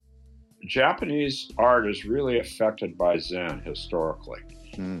Japanese art is really affected by Zen historically.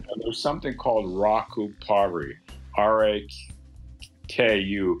 And there's something called raku pottery, R-A-K-U,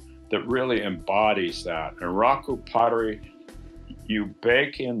 that really embodies that. And raku pottery, you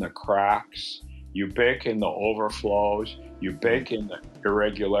bake in the cracks, you bake in the overflows, you bake in the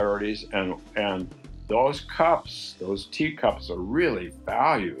irregularities, and those cups, those teacups are really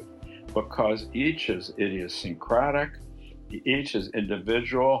valued because each is idiosyncratic, each is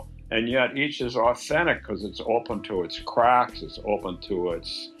individual, and yet each is authentic because it's open to its cracks, it's open to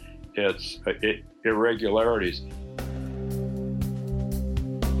its irregularities.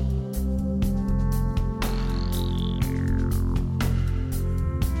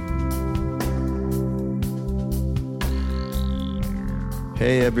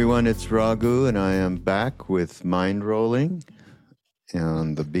 Hey everyone, it's Raghu, and I am back with Mind Rolling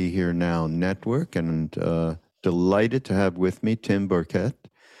on the Be Here Now network, and delighted to have with me Tim Burkett.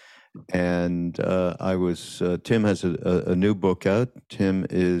 And Tim has a new book out. Tim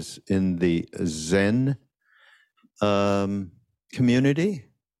is in the Zen community,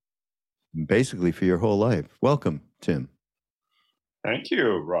 basically for your whole life. Welcome, Tim. Thank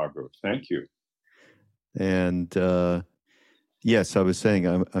you, Raghu. Thank you. And yes, I was saying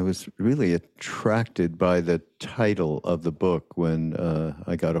I was really attracted by the title of the book when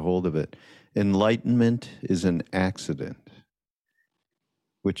I got a hold of it. Enlightenment is an accident,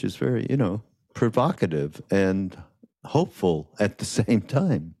 which is very, provocative and hopeful at the same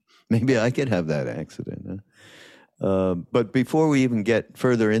time. Maybe I could have that accident. But before we even get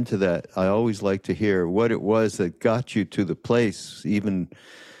further into that, I always like to hear what it was that got you to the place, even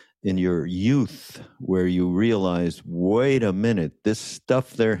in your youth, where you realized, wait a minute, this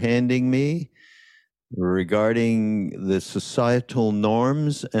stuff they're handing me regarding the societal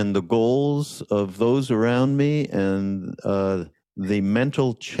norms and the goals of those around me and the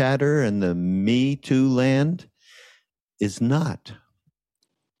mental chatter and the Me Too land is not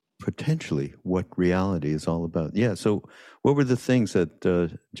potentially what reality is all about. Yeah, so what were the things that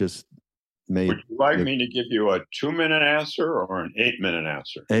just made... Would you like me to give you a 2-minute answer or an 8-minute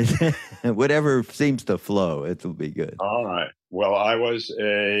answer? Whatever seems to flow, it'll be good. All right. Well, I was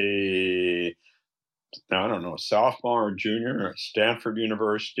sophomore or junior at Stanford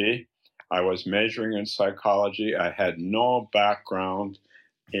University. I was majoring in psychology. I had no background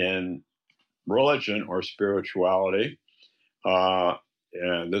in religion or spirituality.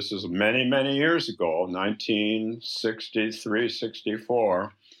 And this is many, many years ago, 1963,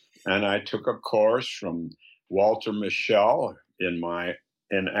 64. And I took a course from Walter Mischel in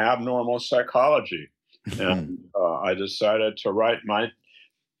abnormal psychology. And I decided to write my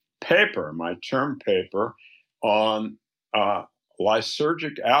term paper on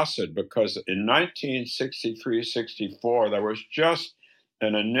lysergic acid, because in 1963, 64, there was just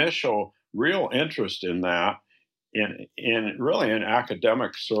an initial real interest in that in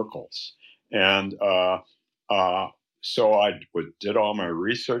academic circles. And so I did all my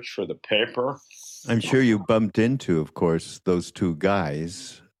research for the paper. I'm sure you bumped into, of course, those two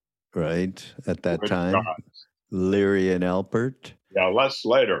guys, right, at that time, guys? Leary and Alpert. Yeah, that's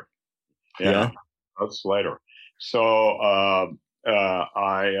later. Yeah. That's later. So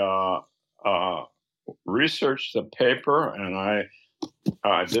I researched the paper, and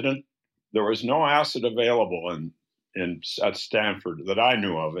I didn't. There was no acid available at Stanford that I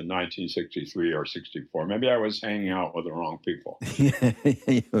knew of in 1963 or 64. Maybe I was hanging out with the wrong people.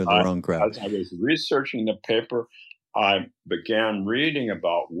 The wrong crowd. As I was researching the paper, I began reading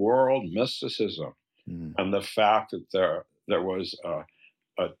about world mysticism and the fact that there was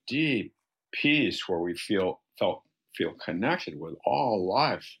a deep peace where we feel connected with all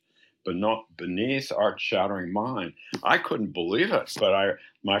life, but not beneath our shattering mind. I couldn't believe it, but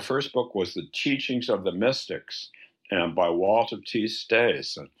my first book was The Teachings of the Mystics, and by Walter T.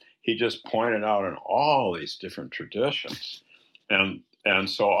 Stace, and he just pointed out in all these different traditions, and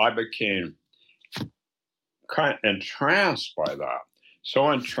so I became kind of entranced by that. So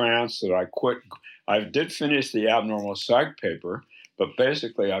entranced that I quit. I did finish the abnormal psych paper, but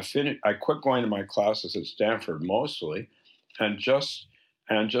basically I quit going to my classes at Stanford mostly, and just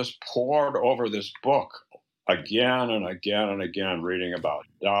poured over this book again and again and again, reading about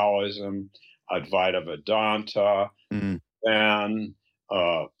Taoism, Advaita Vedanta, and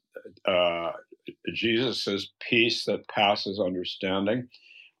Jesus's peace that passes understanding.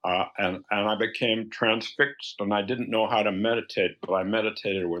 And I became transfixed, and I didn't know how to meditate, but I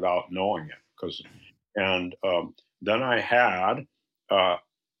meditated without knowing it. Then I had a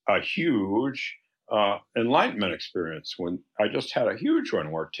huge Enlightenment experience when I just had a huge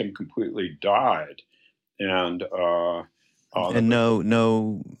one where Tim completely died, and And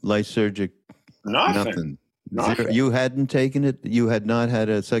no lysergic, nothing. Zero. You hadn't taken it? You had not had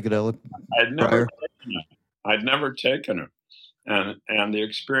a psychedelic prior? I'd never taken it. And the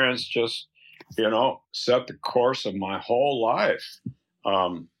experience just, set the course of my whole life.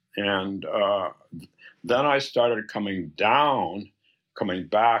 And then I started coming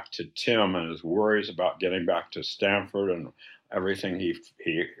back to Tim and his worries about getting back to Stanford and everything he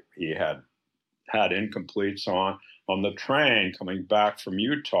had incompletes on the train coming back from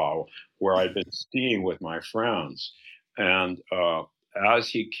Utah, where I'd been skiing with my friends. And as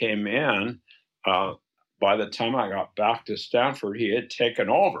he came in, by the time I got back to Stanford, he had taken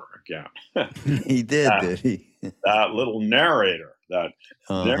over again. He did he? That little narrator,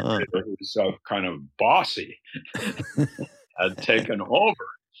 narrator who's so kind of bossy, had taken over.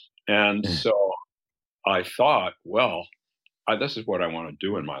 And so I thought, well, this is what I want to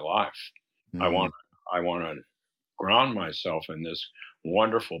do in my life. I want to ground myself in this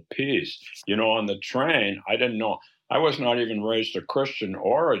wonderful peace. On the train, I didn't know. I was not even raised a Christian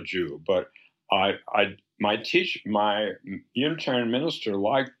or a Jew, but my Unitarian minister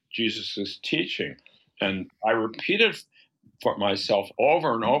liked Jesus's teaching, and I repeated for myself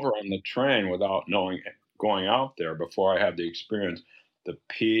over and over on the train without knowing, going out there before I had the experience, the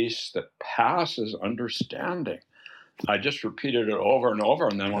peace that passes understanding. I just repeated it over and over,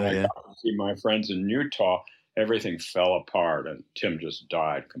 and then when I got to see my friends in Utah, everything fell apart, and Tim just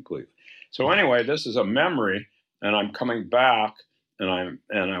died completely. So anyway, this is a memory, and I'm coming back, and I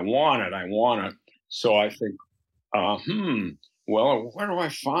want it. So I think, well, where do I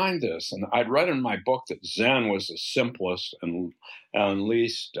find this? And I'd read in my book that Zen was the simplest and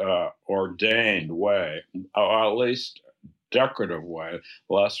least ordained way, or at least decorative way,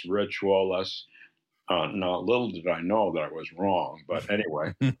 less ritual, less. Little did I know that I was wrong, but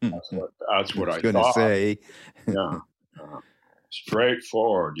anyway, that's what I thought. Say. Yeah,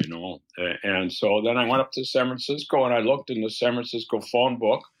 straightforward, And so then I went up to San Francisco and I looked in the San Francisco phone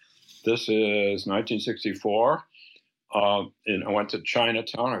book. This is 1964. And I went to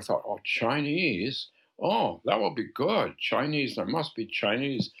Chinatown. I thought, Chinese. Oh, that will be good. Chinese. There must be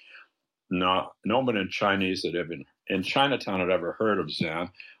Chinese. No one in Chinatown had ever heard of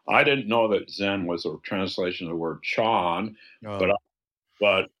Zen. I didn't know that Zen was a translation of the word Chan, but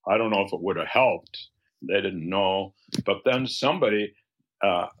I don't know if it would have helped. They didn't know. But then somebody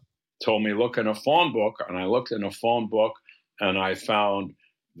told me, look in a phone book, and I looked in a phone book, and I found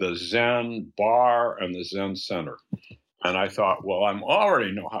the Zen bar and the Zen center. And I thought, well, I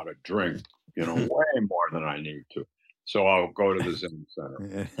already know how to drink, way more than I need to. So I'll go to the Zen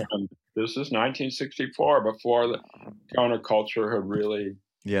center. And this is 1964, before the counterculture had really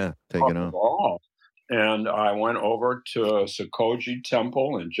taken off. And I went over to Sokoji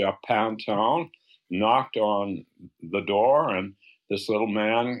Temple in Japantown, knocked on the door, and this little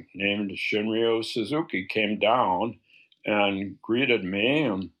man named Shinryu Suzuki came down and greeted me,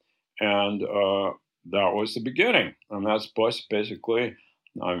 and that was the beginning. And that's basically,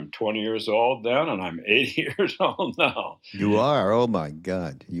 I'm 20 years old then, and I'm 80 years old now. You are? Oh, my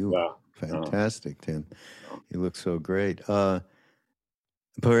God. You are fantastic, Tim. You look so great. For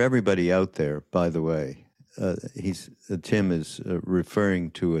everybody out there, by the way, Tim is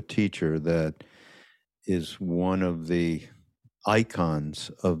referring to a teacher that is one of the icons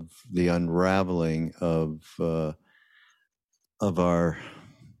of the unraveling of our,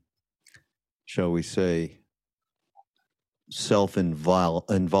 shall we say,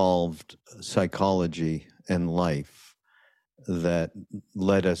 self-involved psychology and life that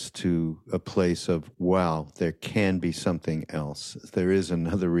led us to a place of, wow, there can be something else. There is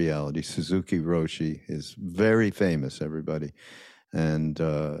another reality. Suzuki Roshi is very famous, everybody. And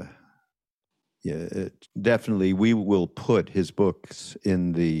definitely we will put his books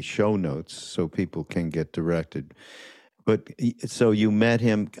in the show notes so people can get directed. But so you met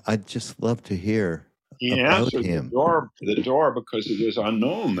him. I'd just love to hear about him. The door because it was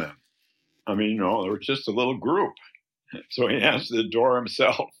unknown then. I mean, there was just a little group. So he answered the door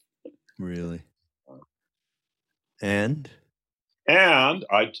himself. Really? And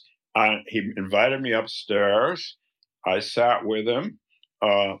he invited me upstairs. I sat with him.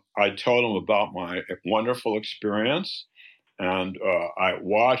 I told him about my wonderful experience, and I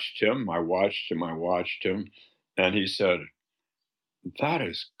watched him. And he said, "That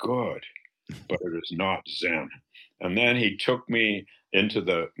is good, but it is not Zen." And then he took me into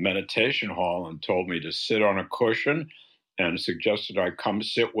the meditation hall and told me to sit on a cushion and suggested I come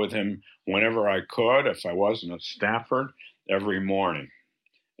sit with him whenever I could, if I wasn't at Stanford, every morning.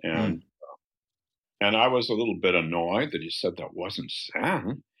 And I was a little bit annoyed that he said that wasn't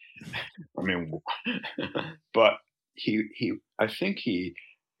Zen. I mean, but I think he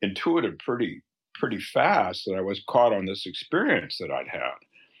intuited pretty fast that I was caught on this experience that I'd had.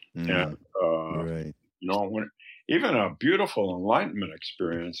 And, right. when even a beautiful enlightenment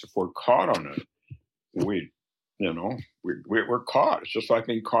experience, if we're caught on it, we're caught. It's just like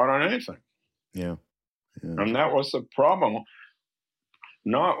being caught on anything. Yeah. And that was the problem,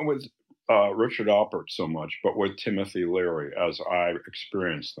 not with Richard Alpert so much, but with Timothy Leary, as I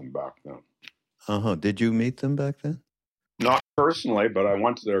experienced them back then. Did you meet them back then? Not personally, but I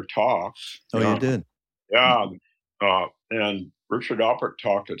went to their talks. Oh, you did? Yeah. And Richard Alpert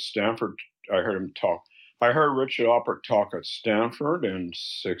talked at Stanford. I heard him talk. I heard Richard Alpert talk at Stanford in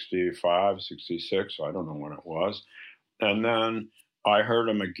 65, 66. I don't know when it was. And then I heard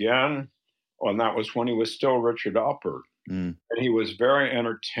him again, and that was when he was still Richard Alpert. And he was very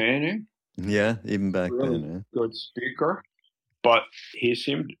entertaining. Yeah, even back really then. Good speaker. But he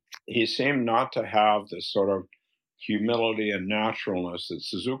seemed not to have this sort of humility and naturalness that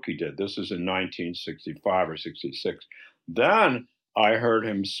Suzuki did. This is in 1965 or 66. Then I heard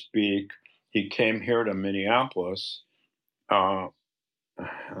him speak. He came here to Minneapolis, I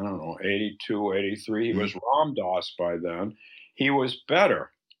don't know, 82, 83. He was Ram Dass by then. He was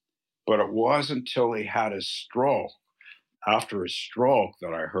better, but it wasn't until he had his stroke, after his stroke,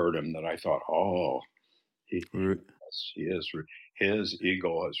 that I heard him, that I thought, his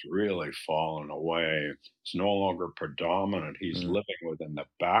ego has really fallen away. It's no longer predominant. He's living within the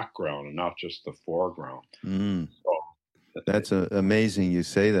background and not just the foreground. So, that's amazing you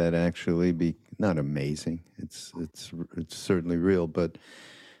say that, actually. Not amazing. It's certainly real, but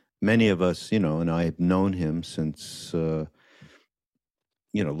many of us, and I've known him since, late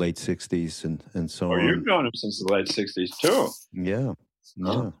 60s and so on. You've known him since the late 60s too. Yeah.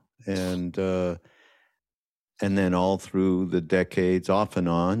 And then all through the decades, off and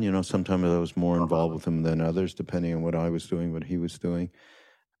on, sometimes I was more involved with him than others, depending on what I was doing, what he was doing.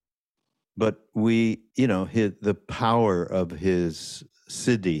 But the power of his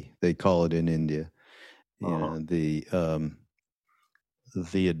siddhi, they call it in India, the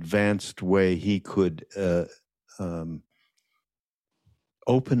advanced way he could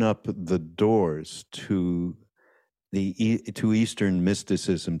open up the doors to Eastern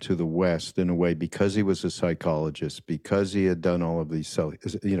mysticism, to the West, in a way, because he was a psychologist, because he had done all of these,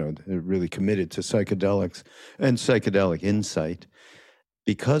 really committed to psychedelics and psychedelic insight.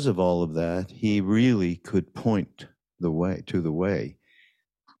 Because of all of that, he really could point to the way.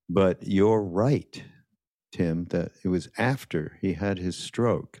 But you're right, Tim, that it was after he had his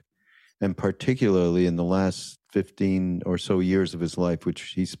stroke, and particularly in the last 15 or so years of his life, which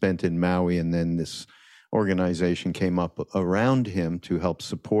he spent in Maui, and then this organization came up around him to help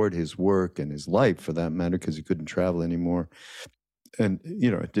support his work and his life, for that matter, because he couldn't travel anymore. And,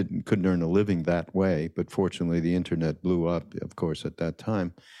 couldn't earn a living that way. But fortunately, the internet blew up, of course, at that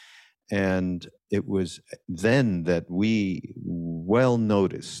time. And it was then that we well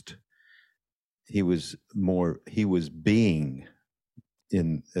noticed he was being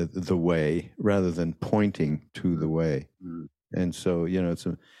in the way rather than pointing to the way. And so,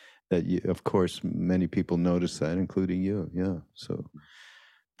 of course, many people notice that, including you. Yeah. So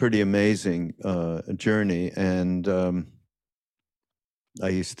pretty amazing journey. And I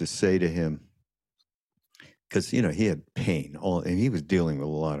used to say to him, because, he had pain, and he was dealing with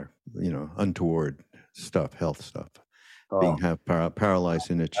a lot of, untoward stuff, health stuff, being paralyzed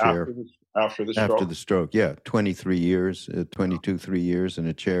in a chair. After the stroke, yeah, 23 years, 3 years in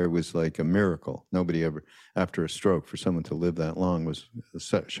a chair was like a miracle. Nobody ever, after a stroke, for someone to live that long was,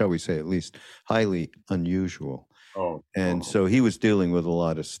 shall we say, at least highly unusual. So he was dealing with a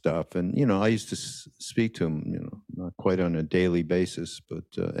lot of stuff, and I used to speak to him, not quite on a daily basis, but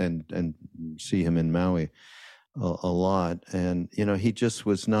and see him in Maui a lot, and he just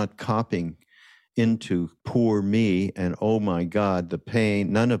was not copping into poor me and oh my God, the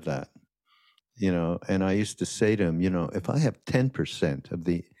pain, none of that. And I used to say to him, if I have 10% of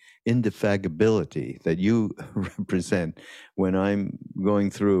the indefatigability that you represent when I'm going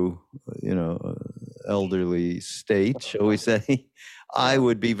through, elderly state, shall we say, I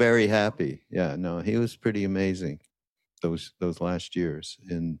would be very happy. Yeah, no, he was pretty amazing those last years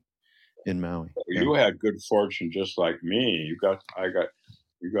in Maui. You had good fortune, just like me. You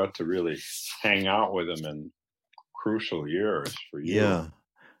got to really hang out with him in crucial years for you. Yeah.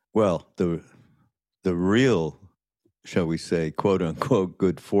 Well, the real, shall we say, quote unquote,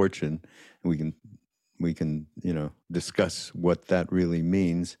 good fortune, we can discuss what that really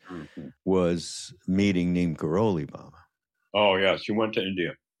means, was meeting Neem Karoli Baba. Oh yes, you went to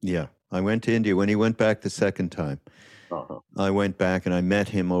India. Yeah, I went to India when he went back the second time, I went back and I met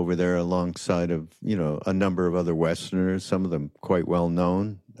him over there alongside of, a number of other Westerners, some of them quite well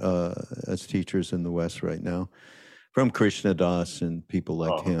known as teachers in the West right now, from Krishna Das and people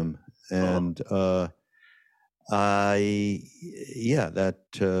like him. And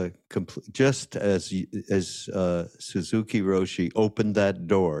just as Suzuki Roshi opened that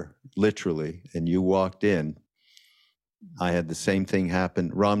door, literally, and you walked in, I had the same thing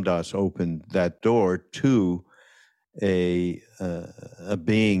happen. Ram Dass opened that door to a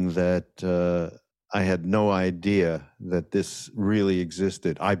being that I had no idea that this really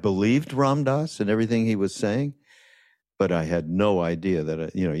existed. I believed Ram Dass and everything he was saying, but I had no idea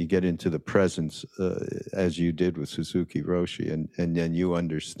that, you get into the presence as you did with Suzuki Roshi, and then you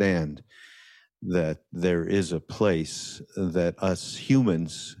understand that there is a place that us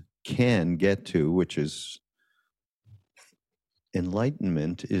humans can get to, which is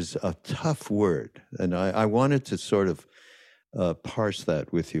enlightenment is a tough word. And I wanted to sort of parse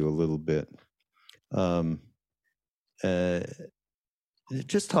that with you a little bit.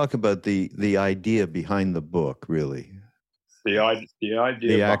 Just talk about the idea behind the book, really. The idea.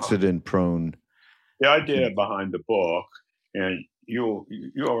 The accident-prone. The idea behind the book, and you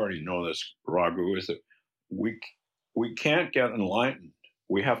already know this, Raghu, is that we can't get enlightened.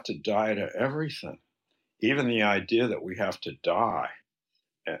 We have to die to everything, even the idea that we have to die.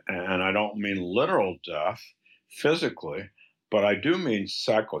 And I don't mean literal death physically, but I do mean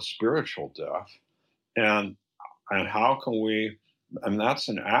psycho-spiritual death. And how can we? And that's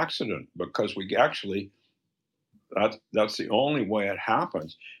an accident, because we actually, that's the only way it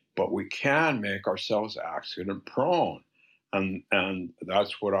happens. But we can make ourselves accident prone. And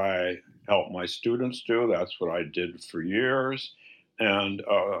that's what I help my students do. That's what I did for years. And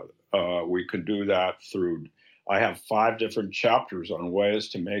we can do that through, I have 5 different chapters on ways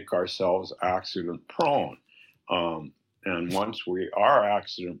to make ourselves accident prone. And once we are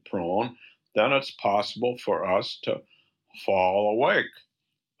accident prone, then it's possible for us to fall awake.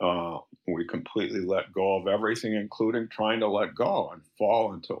 We completely let go of everything, including trying to let go, and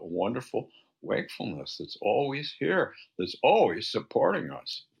fall into a wonderful wakefulness that's always here, that's always supporting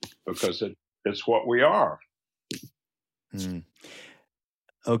us, because it's what we are.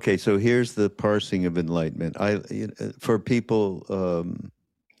 Okay, so here's the parsing of enlightenment. For people,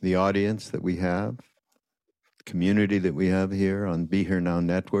 the audience that we have, community that we have here on Be Here Now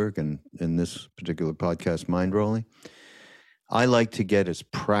Network and in this particular podcast, Mind Rolling, I like to get as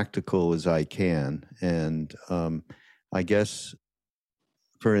practical as I can. And I guess,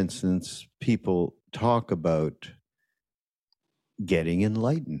 for instance, people talk about getting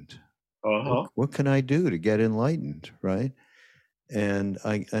enlightened. What can I do to get enlightened, right? And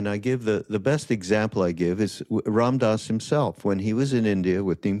I give the best example I give is Ram Dass himself. When he was in India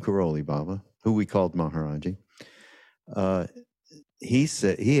with Neem Karoli Baba, who we called Maharaji,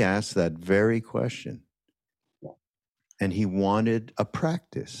 he asked that very question. And he wanted a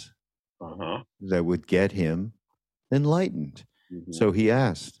practice that would get him enlightened. Mm-hmm. So he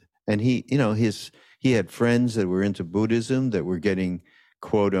asked, and he had friends that were into Buddhism that were getting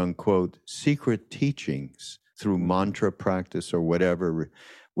quote unquote secret teachings through mantra practice or whatever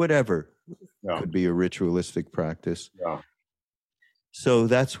could be a ritualistic practice. Yeah. So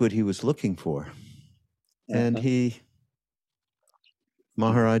that's what he was looking for. And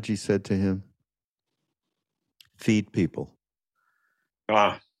Maharaji said to him, feed people,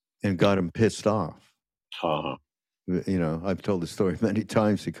 and got him pissed off. I've told the story many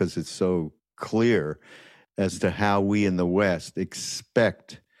times because it's so clear as to how we in the West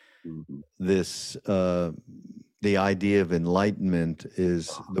expect this, the idea of enlightenment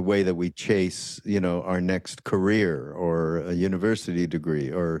is the way that we chase, our next career or a university degree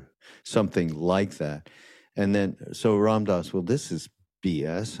or something like that. And then, so Ram Dass, well, this is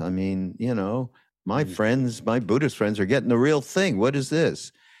BS. I mean, my friends, my Buddhist friends are getting the real thing. What is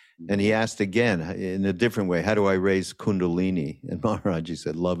this? And he asked again in a different way, how do I raise Kundalini? And Maharaji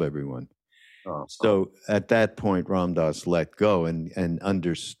said, love everyone. So at that point, Ram Dass let go and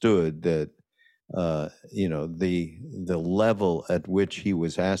understood that, the level at which he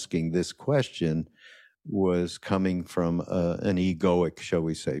was asking this question was coming from an egoic, shall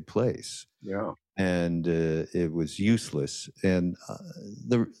we say, place. Yeah. And it was useless. And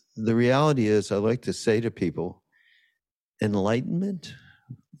the reality is, I like to say to people, enlightenment,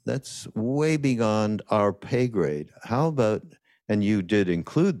 that's way beyond our pay grade. How about, and you did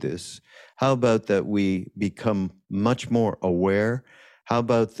include this, how about that we become much more aware? How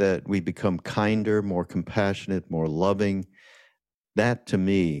about that we become kinder, more compassionate, more loving? That to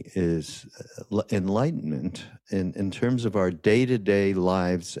me is enlightenment in terms of our day-to-day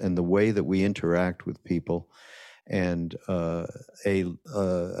lives and the way that we interact with people. And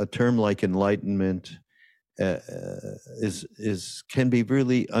a term like enlightenment can be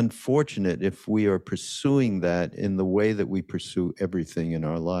really unfortunate if we are pursuing that in the way that we pursue everything in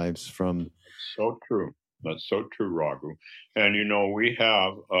our lives. So true. That's so true, Raghu. And we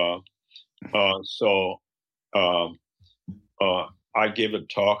have I gave a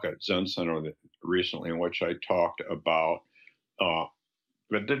talk at Zen Center recently in which I talked about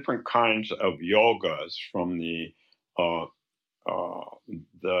the different kinds of yogas from the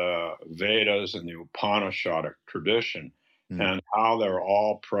Vedas and the Upanishadic tradition, and how they're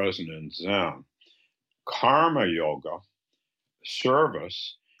all present in Zen. Karma yoga,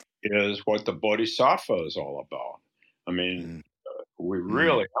 service, is what the Bodhisattva is all about. I mean, we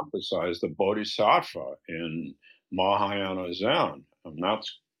really emphasize the Bodhisattva in Mahayana Zen, and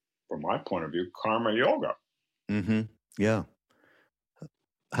that's, from my point of view, karma yoga. Mm-hmm. Yeah.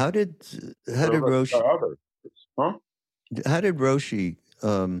 How did Roshi? Huh? How did Roshi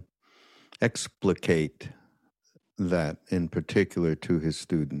explicate that in particular to his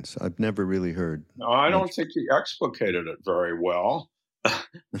students? I've never really heard. No, I don't think he explicated it very well. I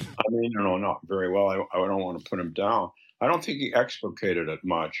mean, not very well. I don't want to put him down. I don't think he explicated it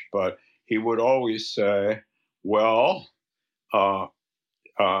much, but he would always say, well,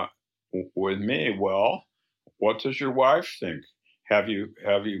 with me, well, what does your wife think? Have you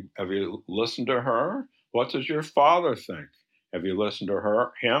listened to her? What does your father think? Have you listened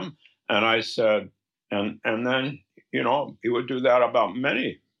to him? And I said, and then, he would do that about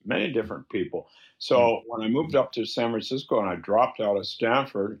many, many different people. So when I moved up to San Francisco and I dropped out of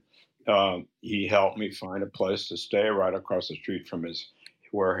Stanford, he helped me find a place to stay right across the street from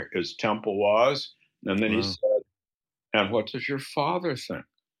where his temple was. And then he said, and what does your father think?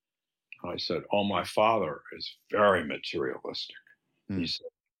 I said, oh, my father is very materialistic. He said,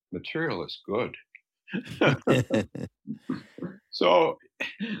 material is good. So,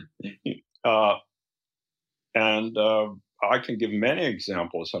 I can give many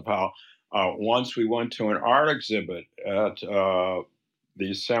examples of how once we went to an art exhibit at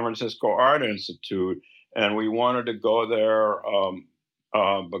the San Francisco Art Institute, and we wanted to go there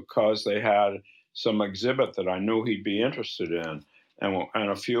because they had some exhibit that I knew he'd be interested in. And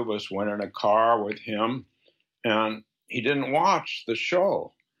a few of us went in a car with him, and he didn't watch the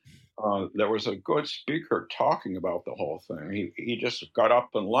show. There was a good speaker talking about the whole thing. He just got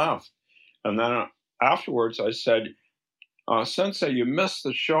up and left. And then afterwards I said, Sensei, you missed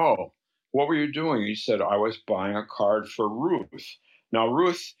the show. What were you doing? He said, I was buying a card for Ruth. Now,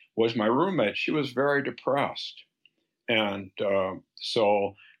 Ruth was my roommate. She was very depressed. And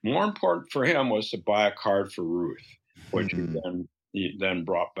so more important for him was to buy a card for Ruth, which he then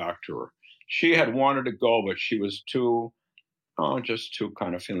brought back to her. She had wanted to go, but she was just too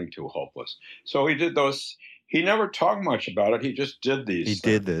kind of feeling too hopeless. So he did those. He never talked much about it. He just did these things.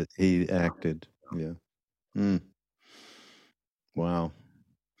 Did it. He acted. Yeah. Wow.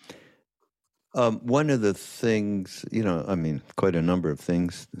 One of the things, quite a number of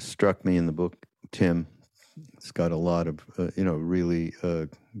things struck me in the book, Tim. It's got a lot of, really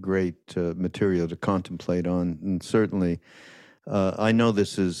great material to contemplate on. And certainly, I know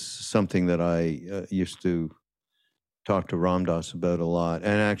this is something that I used to talk to Ram Dass about a lot.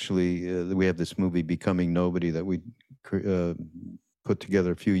 And actually, we have this movie, Becoming Nobody, that we put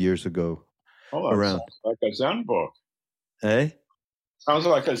together a few years ago. Oh, that sounds like a Zen book. Eh? Sounds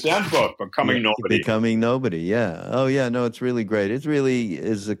like a Zen book, Becoming Nobody. Becoming Nobody, yeah. Oh, yeah, no, it's really great. It really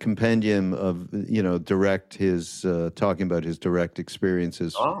is a compendium of, talking about his direct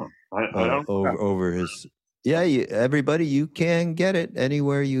experiences over his... Yeah, everybody, you can get it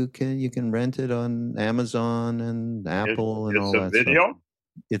anywhere. You can rent it on Amazon and Apple and all that stuff.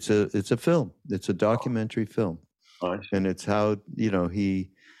 It's a video? It's a film. It's a documentary film. Nice. And it's how,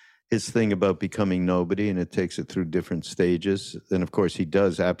 his thing about becoming nobody, and it takes it through different stages. And of course, he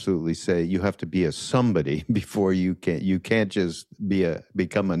does absolutely say you have to be a somebody before you can't just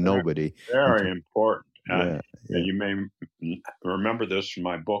become a nobody. Very important. And you may remember this from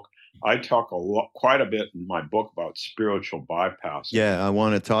my book. I talk quite a bit in my book about spiritual bypass. Yeah, I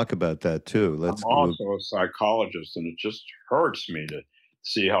want to talk about that too. I'm also a psychologist, and it just hurts me to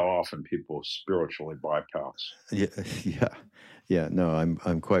see how often people spiritually bypass. Yeah. No,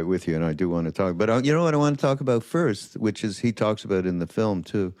 I'm quite with you, and I do want to talk. But you know what I want to talk about first, which is he talks about in the film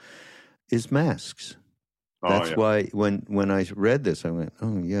too, is masks. That's why when I read this, I went,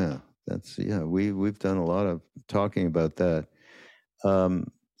 oh yeah, we've done a lot of talking about that.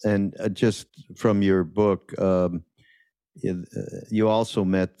 And just from your book, you also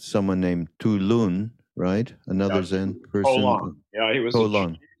met someone named Tu Lun, right? Another Zen person. Yeah, he was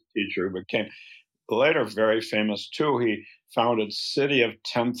a teacher who became... later very famous too. He founded City of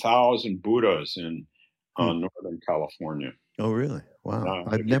 10,000 Buddhas in Northern California. Oh, really? Wow.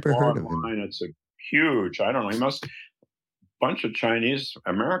 I've If you never go heard of online, him. it's a huge, I don't know, bunch of Chinese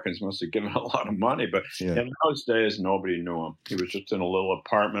Americans must have given a lot of money, but in those days, nobody knew him. He was just in a little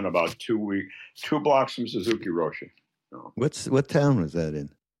apartment about 2 blocks from Suzuki Roshi. What town was that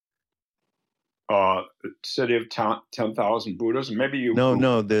in? City of 10,000 Buddhas. Maybe you. No.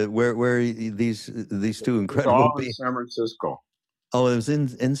 Where these two incredible all in beings? San Francisco. Oh, it was in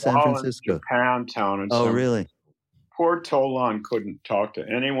San Francisco. In Japantown. Oh, really? Poor Tolan couldn't talk to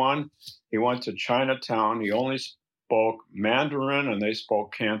anyone. He went to Chinatown. He only spoke Mandarin, and they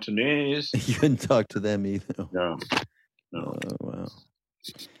spoke Cantonese. You couldn't talk to them either. No. Oh, wow.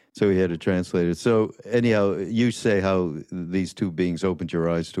 So he had a translator. So anyhow, you say how these two beings opened your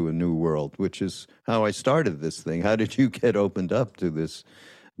eyes to a new world, which is how I started this thing. How did you get opened up to this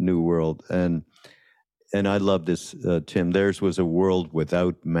new world? And I love this, Tim. Theirs was a world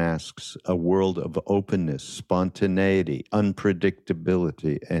without masks, a world of openness, spontaneity,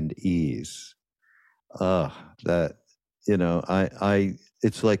 unpredictability, and ease. That,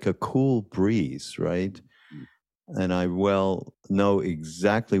 it's like a cool breeze, right? And I well know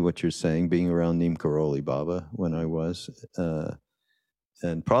exactly what you're saying, being around Neem Karoli Baba when I was,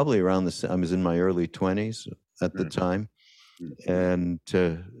 and probably around I was in my early 20s at the time, and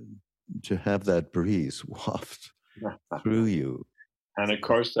to have that breeze waft through you. And of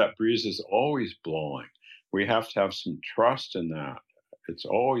course, that breeze is always blowing. We have to have some trust in that. It's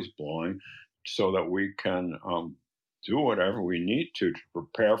always blowing so that we can do whatever we need to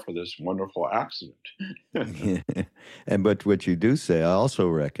prepare for this wonderful accident. But what you do say, I also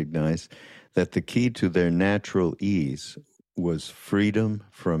recognize that the key to their natural ease was freedom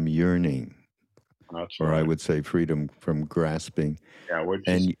from yearning. That's or right. I would say freedom from grasping. Yeah, which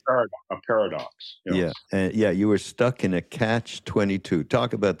is a paradox. Yes. You were stuck in a catch-22.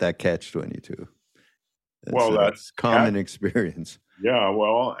 Talk about that catch-22. That's common experience. Yeah,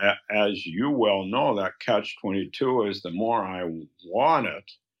 well, as you well know, that catch-22 is the more I want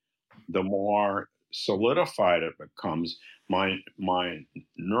it, the more solidified it becomes. My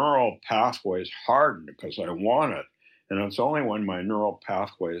neural pathways harden because I want it. And it's only when my neural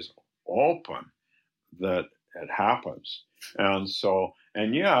pathways open that it happens. And so,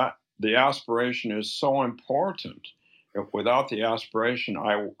 the aspiration is so important. Without the aspiration,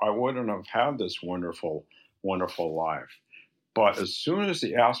 I wouldn't have had this wonderful, wonderful life. But as soon as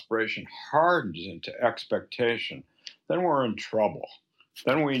the aspiration hardens into expectation, then we're in trouble.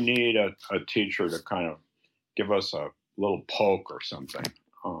 Then we need a teacher to kind of give us a little poke or something,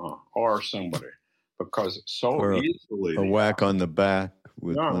 or somebody, because easily a whack on the back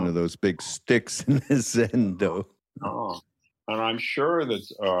with one of those big sticks in the zendo. And I'm sure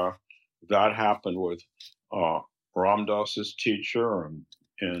that that happened with Ram Dass's teacher, and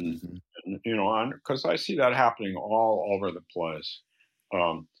because I see that happening all over the place.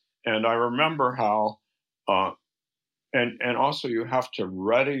 And I remember how, and also you have to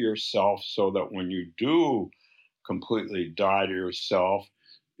ready yourself so that when you do completely die to yourself,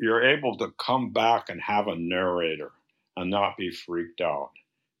 you're able to come back and have a narrator and not be freaked out.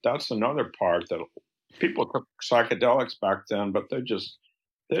 That's another part that people took psychedelics back then, but they just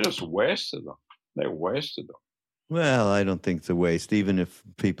wasted them. They wasted them. Well, I don't think it's a waste. Even if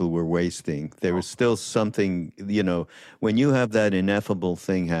people were wasting, there was still something, when you have that ineffable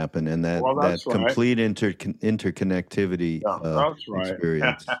thing happen and that complete interconnectivity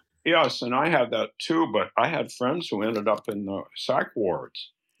experience. Yes, and I had that too, but I had friends who ended up in the psych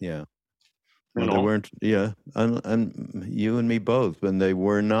wards. Yeah. Well, they weren't, and you and me both, when they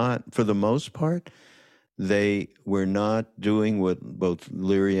were not, for the most part, they were not doing what both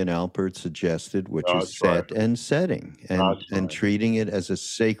Leary and Alpert suggested, which is set and setting, and treating it as a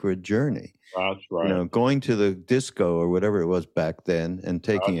sacred journey. That's right. Going to the disco or whatever it was back then and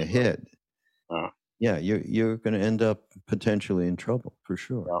taking a hit. You're going to end up potentially in trouble for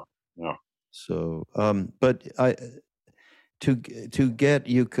sure. Yeah. So, but to get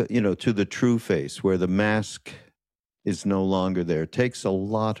you to the true face where the mask is no longer there takes a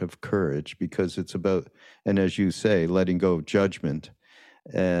lot of courage, because it's about, and as you say, letting go of judgment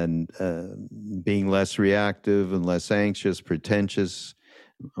and being less reactive and less anxious, pretentious,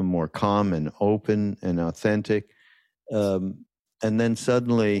 more calm and open and authentic. And then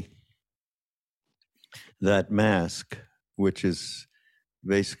suddenly that mask, which is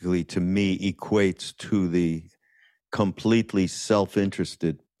basically, to me, equates to the completely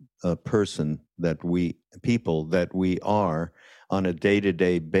self-interested person that we are on a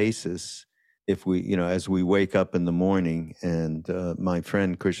day-to-day basis. If we, as we wake up in the morning, and my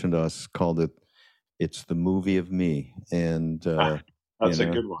friend Krishnadas called it It's the movie of me. And, that's a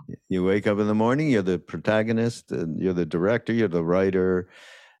good one. You wake up in the morning, you're the protagonist, and you're the director, you're the writer.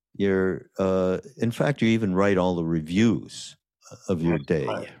 In fact, you even write all the reviews of your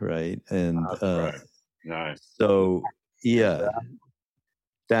day, right? And right. Nice. So, yeah,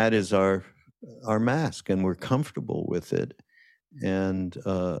 that is our mask, and we're comfortable with it. And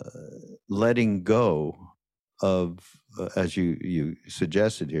letting go of, as you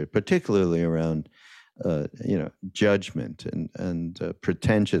suggested here, particularly around judgment and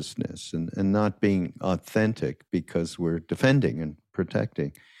pretentiousness and not being authentic because we're defending and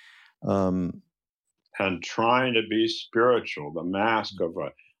protecting. And trying to be spiritual, the mask of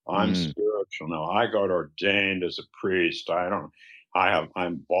I'm spiritual. Now I got ordained as a priest. I'm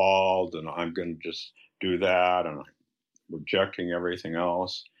bald and I'm going to just do that, and I'm rejecting everything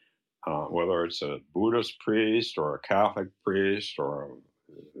else, whether it's a Buddhist priest or a Catholic priest or a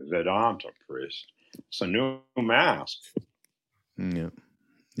Vedanta priest. It's a new mask. Yeah,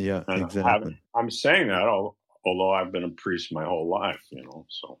 and exactly. I'm saying that, although I've been a priest my whole life,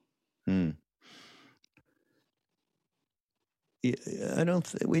 so. We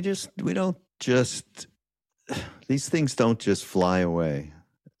don't just, these things don't just fly away,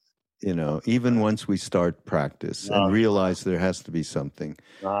 even once we start practice and realize there has to be something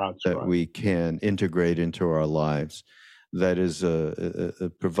that we can integrate into our lives that is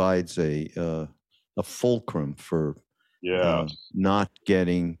provides a fulcrum for not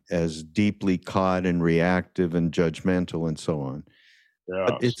getting as deeply caught and reactive and judgmental and so on.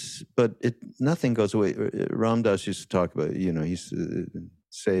 But nothing goes away. Ram Dass used to talk about, he used to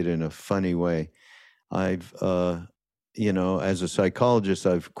say it in a funny way. I've, as a psychologist,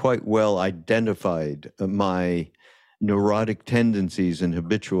 I've quite well identified my neurotic tendencies and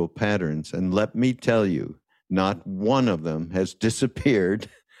habitual patterns. And let me tell you, not one of them has disappeared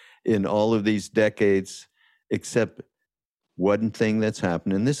in all of these decades, except one thing that's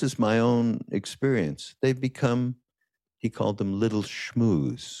happened. And this is my own experience. They've become, he called them little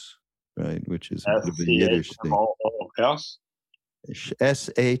schmoos, right? Which is a Yiddish thing. SHMOOS,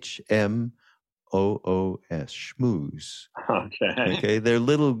 schmoos. Okay. They're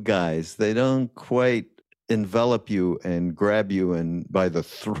little guys. They don't quite envelop you and grab you by the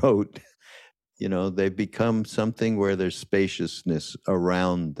throat. They've become something where there's spaciousness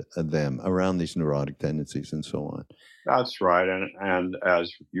around them, around these neurotic tendencies and so on. That's right. And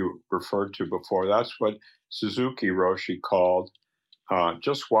as you referred to before, that's what Suzuki Roshi called,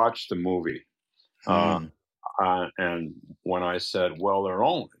 just watch the movie. And when I said, well, there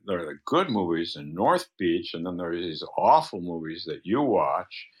are the good movies in North Beach, and then there are these awful movies that you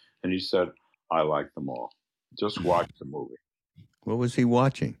watch. And he said, I like them all. Just watch the movie. What was he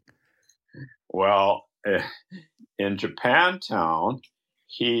watching? Well, in Japantown,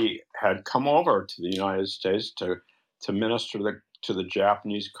 he had come over to the United States to minister to the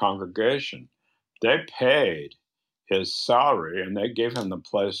Japanese congregation. They paid his salary and they gave him the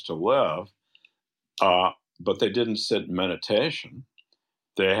place to live, but they didn't sit in meditation.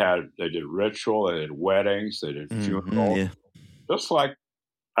 They did ritual, they did weddings, they did funerals, just like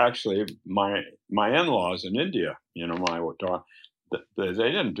actually my in-laws in India. They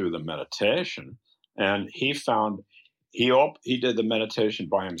didn't do the meditation, and he did the meditation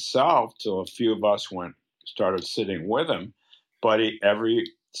by himself till a few of us started sitting with him. But every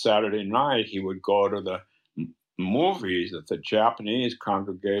Saturday night he would go to the movies that the Japanese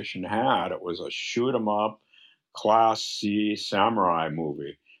congregation had. It was a shoot 'em up, Class C samurai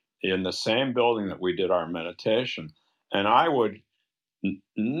movie in the same building that we did our meditation. And I would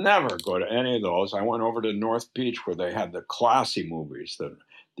never go to any of those. I went over to North Beach where they had the classy movies,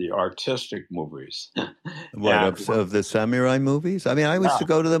 the artistic movies. Of the samurai movies? I mean, I used to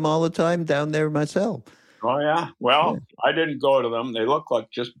go to them all the time down there myself. Oh, yeah? Well, I didn't go to them. They looked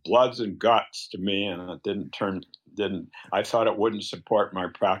like just bloods and guts to me, and it I thought it wouldn't support my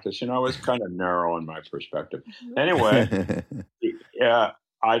practice. It was kind of narrow in my perspective. Anyway,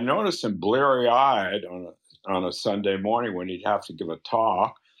 I noticed him bleary-eyed on a Sunday morning when he'd have to give a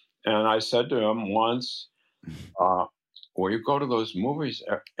talk. And I said to him once, well, you go to those movies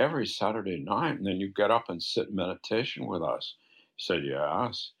every Saturday night and then you get up and sit in meditation with us. He said,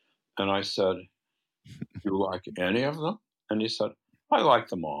 yes. And I said, you like any of them? And he said, I like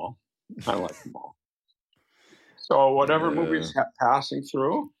them all. I like them all. So whatever movie's passing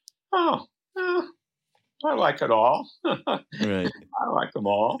through, I like it all. Right. I like them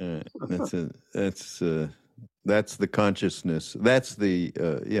all. That's the consciousness. That's the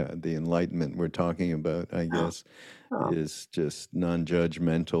enlightenment we're talking about, I guess, is just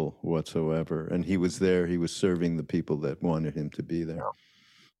non-judgmental whatsoever. And he was there. He was serving the people that wanted him to be there.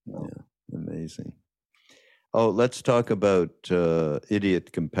 Yeah. Amazing. Oh, let's talk about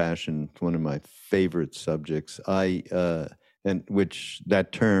idiot compassion. One of my favorite subjects. And which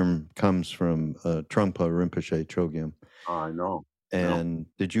that term comes from Trungpa Rinpoche Chogyam. I know. And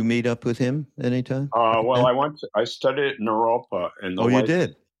did you meet up with him anytime? Well, I studied in Europa in the You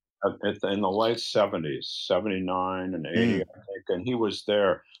did? in the late 70s, 79 and 80, I think, and he was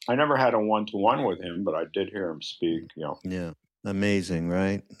there. I never had a one-to-one with him, but I did hear him speak. Yeah. Amazing,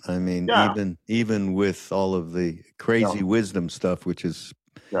 right? I mean, Yeah. even with all of the crazy wisdom stuff, which is,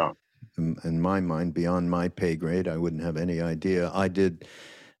 in my mind, beyond my pay grade, I wouldn't have any idea. I did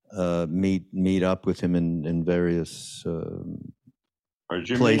meet up with him in various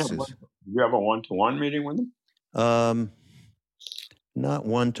places. Did you have a one-to-one meeting with him? Not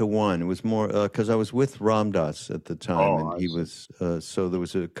one-to-one. It was more because I was with Ramdas at the time, and he was. So there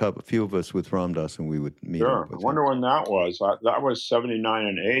was a few of us with Ramdas, and we would meet up with I wonder when that was. That was 79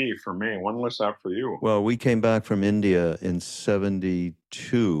 and 80 for me. When was that for you? Well, we came back from India in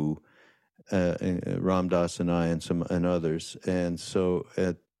 72, Ramdas and I and others, and so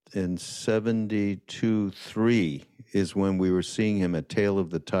in 72-3 is when we were seeing him at Tail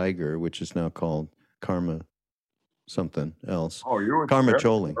of the Tiger, which is now called Karma something else. Oh, you were Karma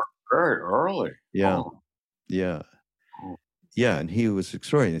Choling. Very early. Yeah. Yeah. Yeah, and he was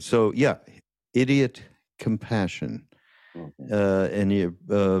extraordinary. So, yeah, idiot compassion. And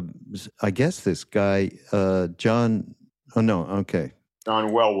I guess this guy, John Wellwood.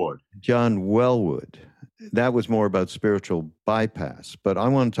 John Wellwood. That was more about spiritual bypass. But I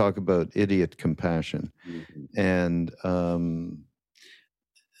want to talk about idiot compassion. And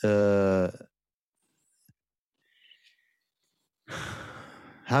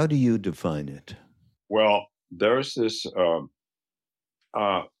how do you define it? Well, there's this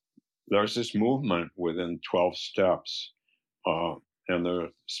movement within 12 steps, and there are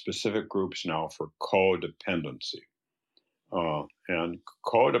specific groups now for codependency. And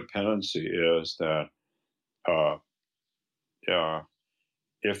codependency is that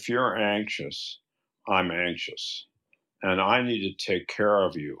if you're anxious, I'm anxious, and I need to take care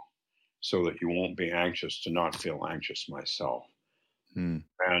of you so that you won't be anxious to not feel anxious myself. And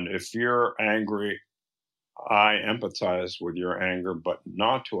if you're angry, I empathize with your anger, but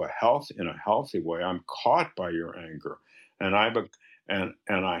not in a healthy way. I'm caught by your anger, and I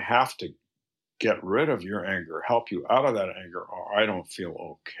have to get rid of your anger, help you out of that anger, or I don't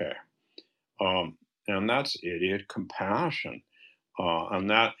feel okay. And that's idiot compassion, and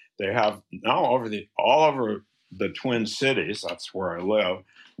that they have now all over the Twin Cities. That's where I live.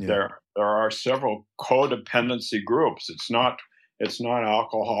 Yeah. There are several codependency groups. It's not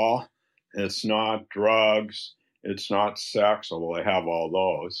alcohol. It's not drugs. It's not sex, although they have all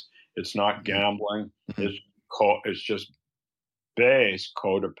those. It's not gambling. It's just base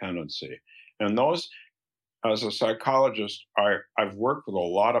codependency. And those, as a psychologist, I've worked with a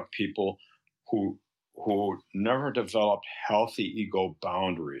lot of people who never developed healthy ego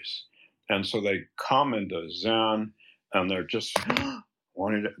boundaries. And so they come into Zen and they're just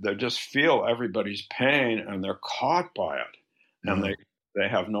they just feel everybody's pain and they're caught by it. And they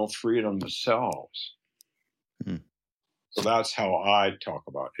have no freedom themselves. So that's how I talk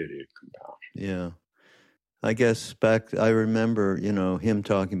about idiot compassion. Yeah. I guess I remember, him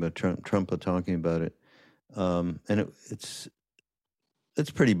talking about Trungpa talking about it. And it's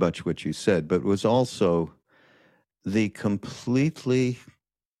pretty much what you said, but it was also the completely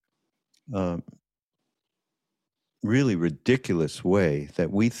really ridiculous way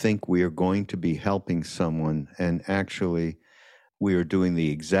that we think we are going to be helping someone, and actually we are doing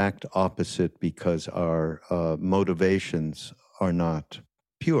the exact opposite because our motivations are not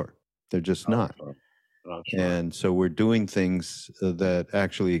pure. They're just not. And so we're doing things that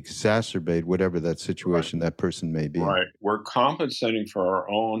actually exacerbate whatever that situation that person may be. Right. We're compensating for our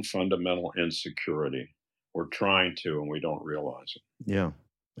own fundamental insecurity. We're trying to, and we don't realize it. Yeah.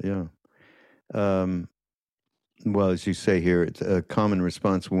 Yeah. Well, as you say here, it's a common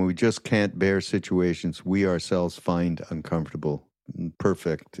response when we just can't bear situations we ourselves find uncomfortable.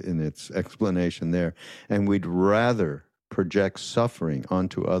 Perfect in its explanation there. And we'd rather project suffering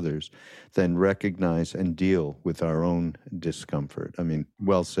onto others than recognize and deal with our own discomfort. I mean,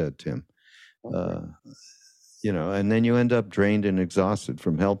 well said, Tim. And then you end up drained and exhausted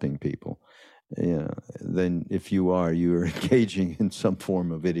from helping people. Then if you're engaging in some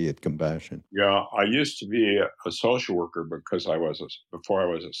form of idiot compassion. Yeah, I used to be a social worker because before I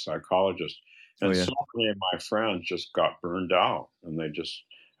was a psychologist. And so many of my friends just got burned out, and they just,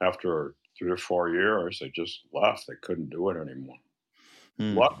 after 3 or 4 years, they just left. They couldn't do it anymore.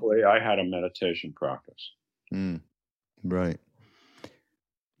 Luckily, I had a meditation practice. Right.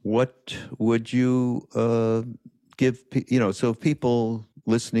 what would you give? So if people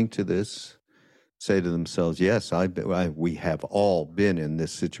listening to this say to themselves, "Yes, we have all been in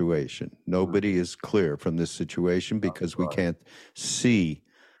this situation. Nobody is clear from this situation because we can't see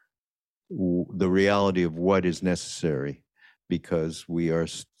the reality of what is necessary because we are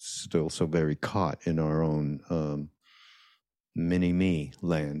still so very caught in our own mini-me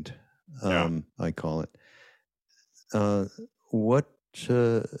land." I call it. What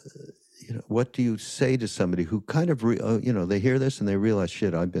do you say to somebody who kind of, they hear this and they realize,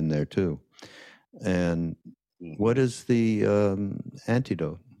 shit, I've been there too. And what is the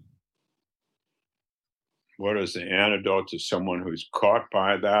antidote? What is the antidote to someone who's caught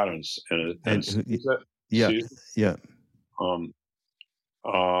by that and sees it? Yeah.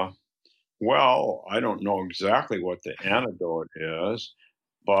 Well, I don't know exactly what the antidote is,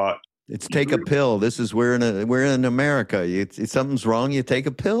 but it's take a pill. This is we're in America. Something's wrong. You take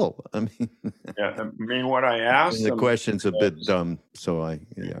a pill. I mean, what I asked them. The question's a bit dumb, so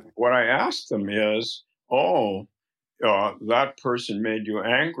What I asked them is, that person made you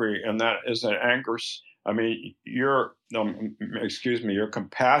angry, and that is an anger. I mean, your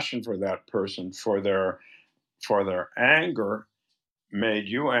compassion for that person for their anger made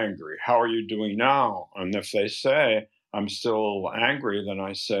you angry. How are you doing now? And if they say, I'm still angry, then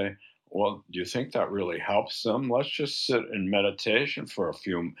I say, well, do you think that really helps them? Let's just sit in meditation for a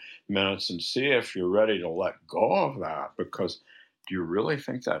few minutes and see if you're ready to let go of that, because do you really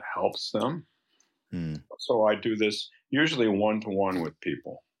think that helps them? So I do this usually one-to-one with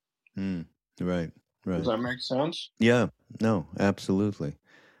people. Right. Does that make sense? Yeah. No, absolutely.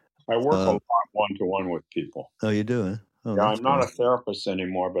 I work a lot one-to-one with people. Oh, you do, huh? Oh, yeah, I'm not a therapist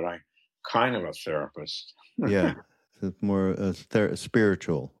anymore, but I'm kind of a therapist. Yeah, it's more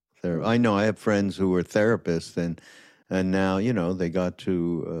spiritual. I know I have friends who were therapists, and now they got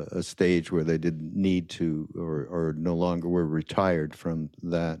to a stage where they didn't need to, or no longer were retired from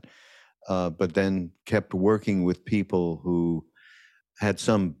that, but then kept working with people who had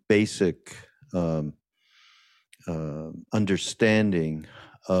some basic understanding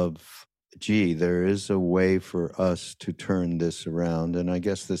of, gee, there is a way for us to turn this around. And I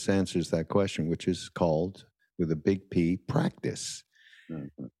guess this answers that question, which is called, with a big P, practice.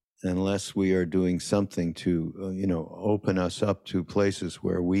 Mm-hmm. Unless we are doing something to, open us up to places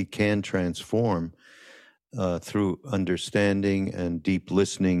where we can transform through understanding and deep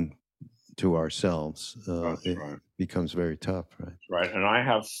listening to ourselves, it becomes very tough, right? Right. And I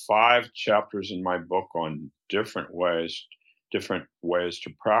have 5 chapters in my book on different ways to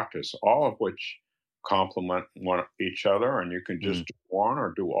practice, all of which complement each other, and you can just do one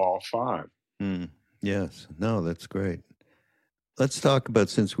or do all 5. Yes. No, that's great. Let's talk about,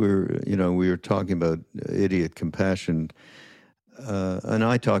 since we were talking about idiot compassion, and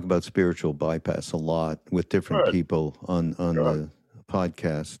I talk about spiritual bypass a lot with different people on the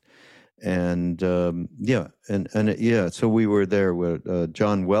podcast. And so we were there with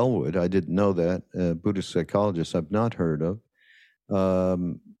John Wellwood. I didn't know that, Buddhist psychologist I've not heard of.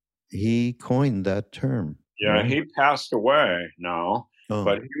 He coined that term. Yeah, right? He passed away now,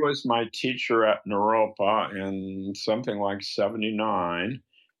 but he was my teacher at Naropa in something like 79,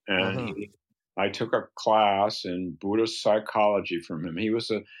 and I took a class in Buddhist psychology from him. He was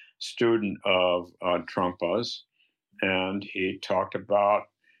a student of Trungpa's, and he talked about,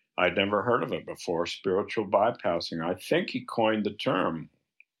 I'd never heard of it before, spiritual bypassing. I think he coined the term.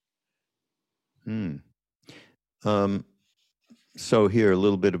 So here, a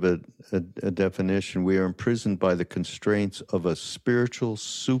little bit of a definition. We are imprisoned by the constraints of a spiritual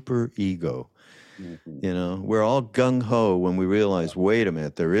superego. Mm-hmm. We're all gung-ho when we realize, wait a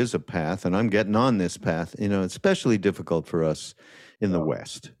minute, there is a path, and I'm getting on this path. It's especially difficult for us in the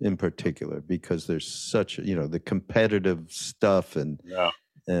West in particular, because there's such, the competitive stuff and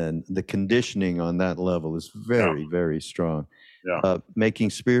the conditioning on that level is very, very strong. Making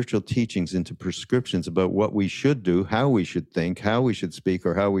spiritual teachings into prescriptions about what we should do, how we should think, how we should speak,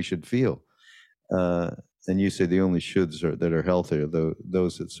 or how we should feel. And you say the only shoulds that are healthy are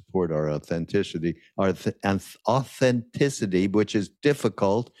those that support our authenticity, which is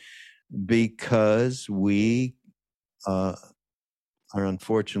difficult because we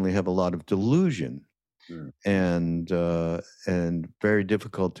unfortunately have a lot of delusion. And very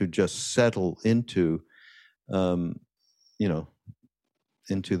difficult to just settle into,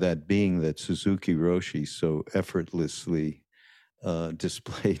 into that being that Suzuki Roshi so effortlessly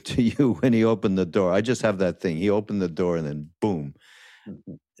displayed to you when he opened the door. I just have that thing. He opened the door and then boom.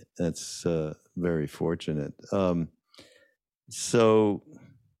 That's very fortunate. So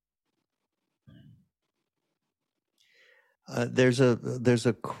there's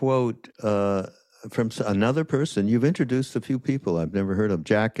a quote from another person. You've introduced a few people I've never heard of.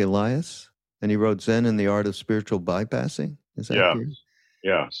 Jack Elias, and he wrote Zen and the Art of Spiritual Bypassing. Is that correct?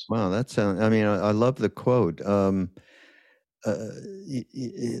 Yes. Wow, that sounds. I mean, I love the quote.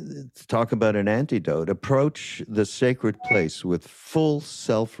 Talk about an antidote. Approach the sacred place with full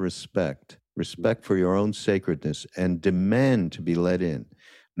self-respect, respect for your own sacredness, and demand to be let in.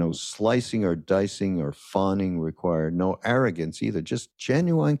 No slicing or dicing or fawning required. No arrogance either. Just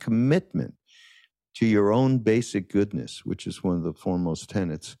genuine commitment to your own basic goodness, which is one of the foremost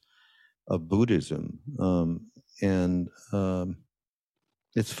tenets of Buddhism.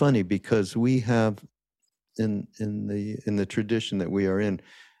 It's funny because we have in the tradition that we are in,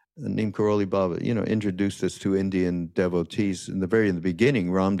 Neem Karoli Baba, introduced us to Indian devotees. In the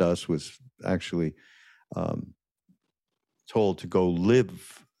beginning, Ram Dass was actually told to go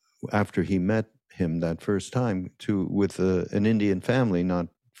live after he met him that first time with an Indian family not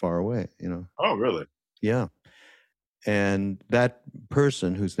far away. Oh, really? Yeah. And that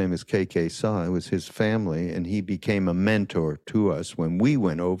person, whose name is K.K. Sai, was his family, and he became a mentor to us when we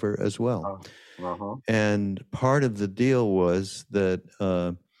went over as well. Uh-huh. And part of the deal was that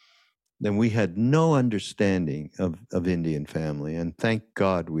then we had no understanding of Indian family, and thank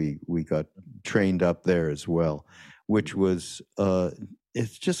God we got trained up there as well, which was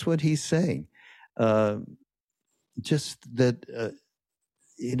it's just what he's saying, just that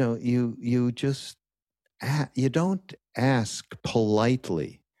you don't ask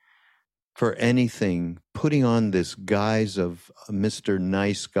politely for anything, putting on this guise of Mr.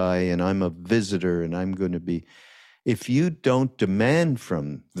 Nice Guy and I'm a visitor and I'm going to be. If you don't demand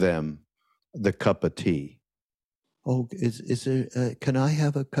from them the cup of tea, oh, is there? Can I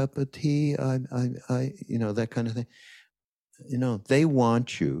have a cup of tea? I that kind of thing. They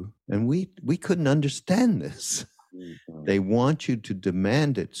want you, and we couldn't understand this. Mm-hmm. They want you to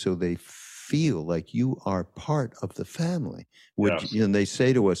demand it, so they feel like you are part of the family. Yes. And they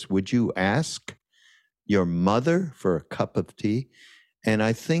say to us, would you ask your mother for a cup of tea? And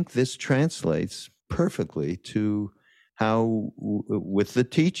I think this translates perfectly to how, with the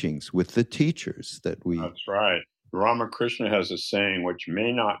teachings, with the teachers that we... That's right. Ramakrishna has a saying, which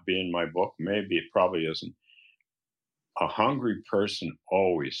may not be in my book, maybe it probably isn't. A hungry person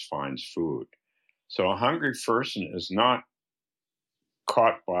always finds food. So a hungry person is not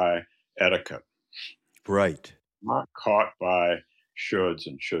caught by etiquette. Right. Not caught by shoulds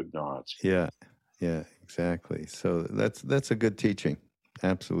and should nots. Yeah, exactly. So that's a good teaching.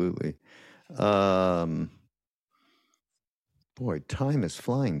 Absolutely. Boy, time is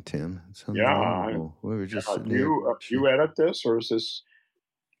flying, Tim. It's unbelievable. We were just sitting here. You edit this, or is this?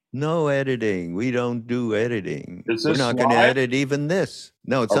 No editing. We don't do editing. Is this We're not going to edit even this.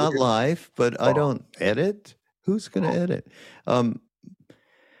 No, it's not live, but I don't edit. Who's going to edit?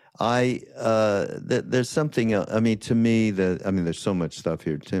 There's something else. I mean, to me, there's so much stuff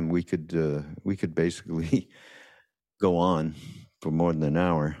here, Tim. We could basically go on for more than an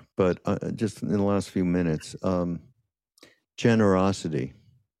hour, but just in the last few minutes, generosity.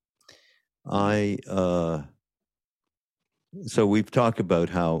 So we've talked about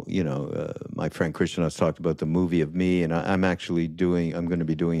how, my friend Christian has talked about the movie of me, and I am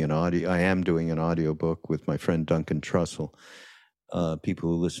doing an audio book with my friend Duncan Trussell. People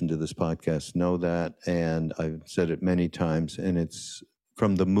who listen to this podcast know that, and I've said it many times, and it's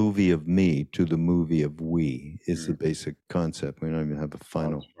from the movie of me to the movie of we is the basic concept. We don't even have a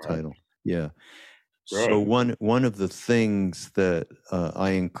final title. Yeah. Right. So one of the things that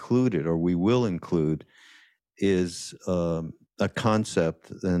I included, or we will include, is a concept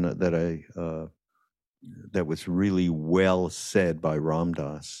that was really well said by Ram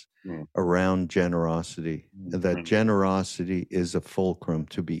Dass around generosity. That generosity is a fulcrum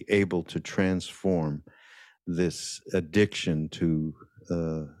to be able to transform this addiction to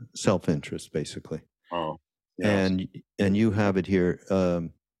self-interest, basically. Oh, yes. And you have it here.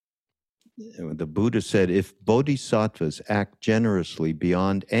 The Buddha said, if bodhisattvas act generously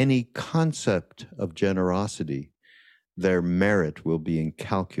beyond any concept of generosity, their merit will be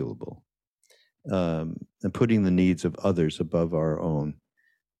incalculable, and putting the needs of others above our own.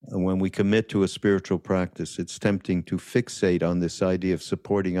 And when we commit to a spiritual practice, it's tempting to fixate on this idea of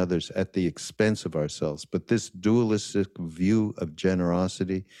supporting others at the expense of ourselves. But this dualistic view of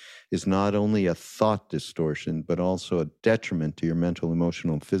generosity is not only a thought distortion, but also a detriment to your mental,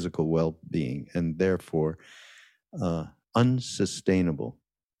 emotional, and physical well-being, and therefore unsustainable.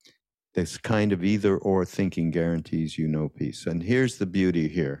 This kind of either-or thinking guarantees you no peace. And here's the beauty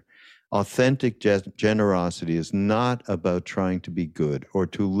here. Authentic generosity is not about trying to be good or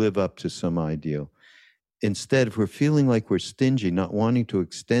to live up to some ideal. instead, if we're feeling like we're stingy, not wanting to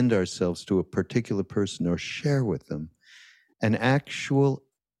extend ourselves to a particular person or share with them, an actional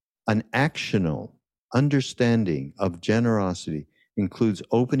understanding of generosity includes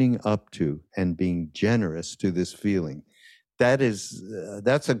opening up to and being generous to this feeling. That's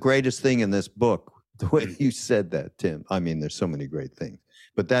the greatest thing in this book, the way you said that, Tim. I mean, there's so many great things,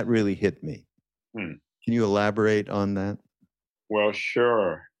 but that really hit me. Can you elaborate on that? Well,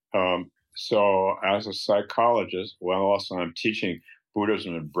 sure. So as a psychologist, well, also I'm teaching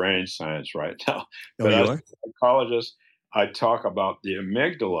Buddhism and brain science right now. But as a psychologist, I talk about the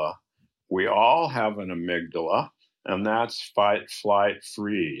amygdala. We all have an amygdala, and that's fight, flight,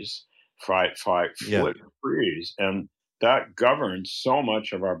 freeze. Fight, flight, freeze. And that governs so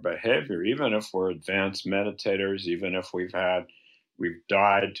much of our behavior, even if we're advanced meditators, even if we've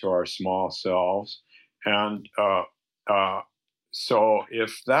died to our small selves. And so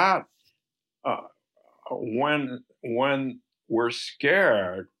if that, when we're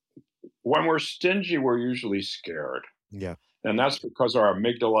scared, when we're stingy, we're usually scared. Yeah. And that's because our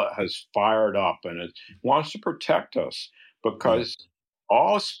amygdala has fired up and it wants to protect us, because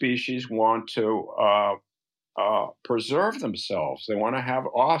all species want to preserve themselves. They want to have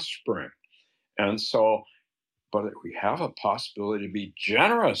offspring. And so, but we have a possibility to be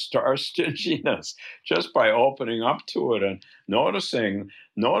generous to our stinginess just by opening up to it and noticing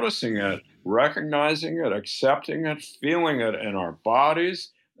it, recognizing it, accepting it, feeling it in our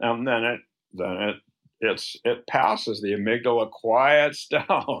bodies, and then it passes. The amygdala quiets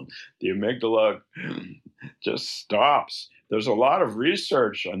down. The amygdala just stops. There's a lot of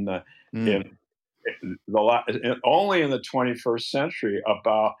research on only in the 21st century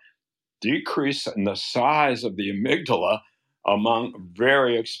about decrease in the size of the amygdala among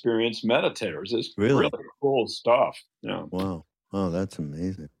very experienced meditators. It's really cool stuff. Yeah. Wow. Oh, that's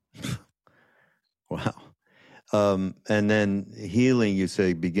amazing. Wow. And then healing, you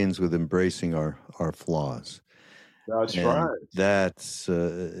say, begins with embracing our flaws. That's right. That's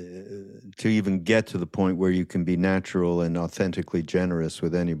to even get to the point where you can be natural and authentically generous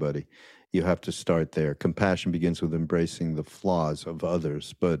with anybody. You have to start there. Compassion begins with embracing the flaws of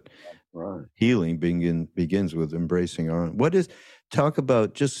others, but healing begins with embracing our own. Talk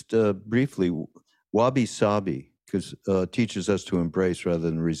about just briefly, wabi-sabi, because teaches us to embrace rather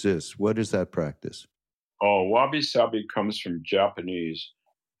than resist. What is that practice? Oh, wabi-sabi comes from Japanese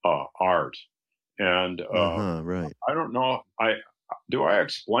art. And right. I don't know. Do I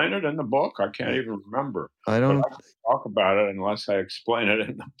explain it in the book? I can't even remember. I don't talk about it unless I explain it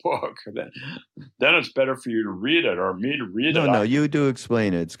in the book. Then it's better for you to read it or me to read it. No, you do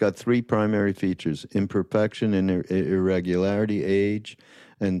explain it. It's got 3 primary features: imperfection and irregularity, age,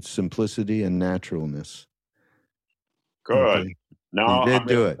 and simplicity and naturalness. Good. Okay. Now you did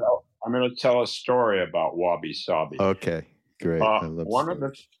do it. I'm going to tell a story about wabi-sabi. Okay, great. I love one of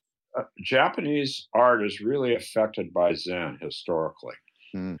the Japanese art is really affected by Zen historically.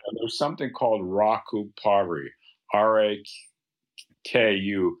 And there's something called raku pottery, R-A-K-U,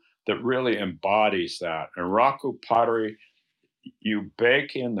 that really embodies that. And raku pottery, you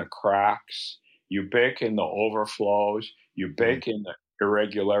bake in the cracks, you bake in the overflows, you bake in the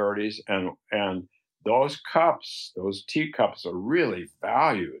irregularities, and those cups, those teacups, are really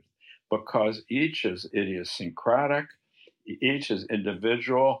valued because each is idiosyncratic, each is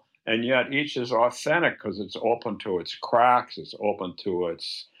individual, and yet each is authentic because it's open to its cracks, it's open to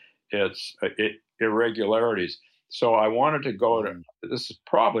its irregularities. So I wanted to go to, this is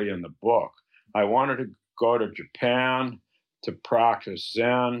probably in the book, I wanted to go to Japan to practice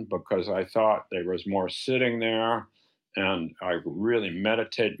Zen because I thought there was more sitting there, and I really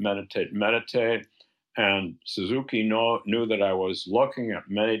meditate. And Suzuki knew that I was looking at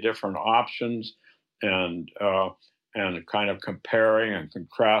many different options and kind of comparing and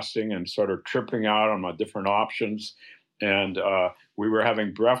contrasting and sort of tripping out on my different options. And we were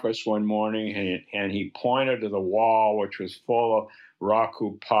having breakfast one morning, and he pointed to the wall, which was full of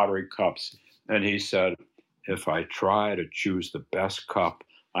raku pottery cups. And he said, if I try to choose the best cup,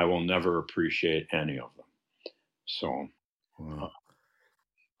 I will never appreciate any of them. So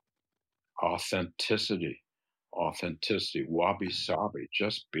authenticity, wabi-sabi,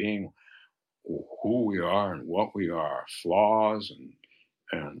 just being who we are and what we are, flaws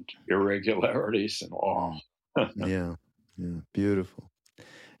and irregularities and all. Yeah, beautiful.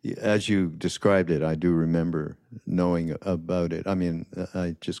 As you described it, I do remember knowing about it. I mean,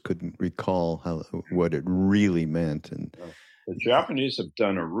 I just couldn't recall what it really meant. And the Japanese have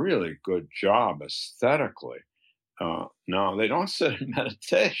done a really good job aesthetically. Now, they don't sit in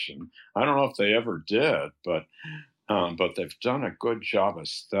meditation. I don't know if they ever did, but they've done a good job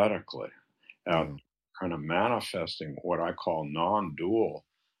aesthetically. kind of manifesting what I call non-dual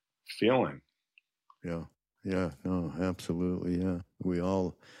feeling. Yeah. Yeah. No, absolutely. Yeah.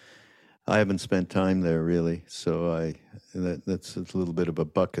 I haven't spent time there really. So that's a little bit of a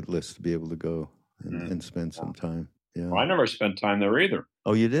bucket list to be able to go and spend some time. Yeah. Well, I never spent time there either.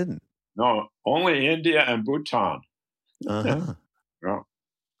 Oh, you didn't? No, only India and Bhutan. Uh-huh. Yeah.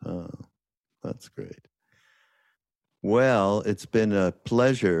 Oh, that's great. Well, it's been a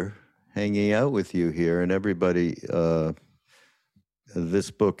pleasure hanging out with you here, and everybody.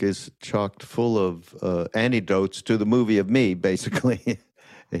 This book is chocked full of anecdotes to the movie of me, basically.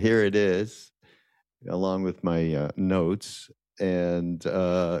 Here it is, along with my notes. And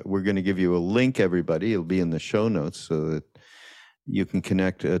we're going to give you a link, everybody. It'll be in the show notes so that you can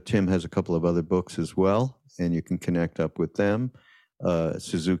connect. Tim has a couple of other books as well, and you can connect up with them.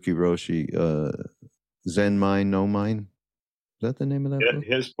 Suzuki Roshi, Zen Mind, No Mind. Is that the name of that book?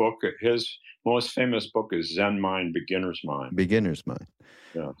 His book, his most famous book is Zen Mind, Beginner's Mind. Beginner's Mind.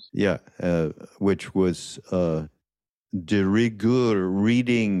 Yes. Yeah, which was de rigueur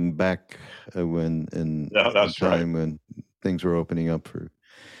reading back when that's time right. when things were opening up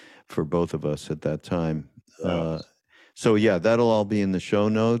for both of us at that time. Yes. So yeah, that'll all be in the show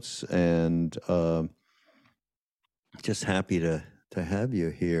notes, and just happy to have you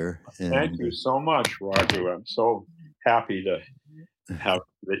here. And thank you so much, Raghu. I'm so happy to have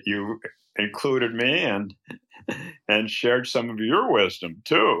that you included me and shared some of your wisdom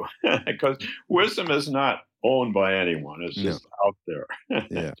too, because wisdom is not owned by anyone. It's just out there.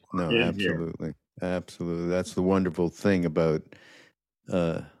 Yeah, no, absolutely. Absolutely. That's the wonderful thing about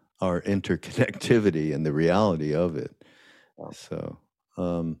our interconnectivity and the reality of it. So,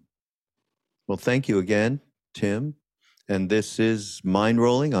 well, thank you again, Tim. And this is Mind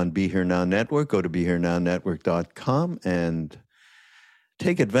Rolling on Be Here Now Network. Go to BeHereNowNetwork.com and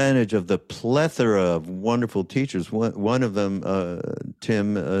take advantage of the plethora of wonderful teachers. One of them,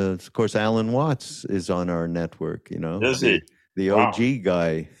 Tim, of course, Alan Watts is on our network, you know. Is he? The OG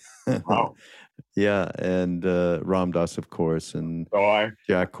guy. Wow. Yeah, and Ram Dass, of course, and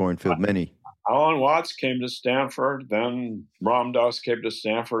Jack Kornfield, many. Alan Watts came to Stanford, then Ram Dass came to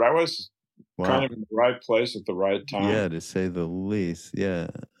Stanford. I was kind of in the right place at the right time. Yeah, to say the least. Yeah.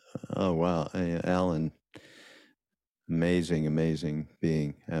 Oh, wow. Alan, amazing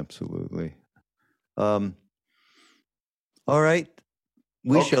being. Absolutely. All right.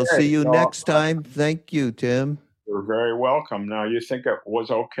 We shall see you next time. Thank you, Tim. You're very welcome. Now, you think it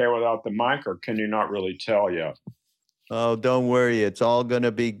was okay without the mic, or can you not really tell yet? Oh, don't worry. It's all going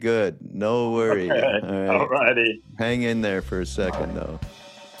to be good. No worry. Okay. All righty. Hang in there for a second, though.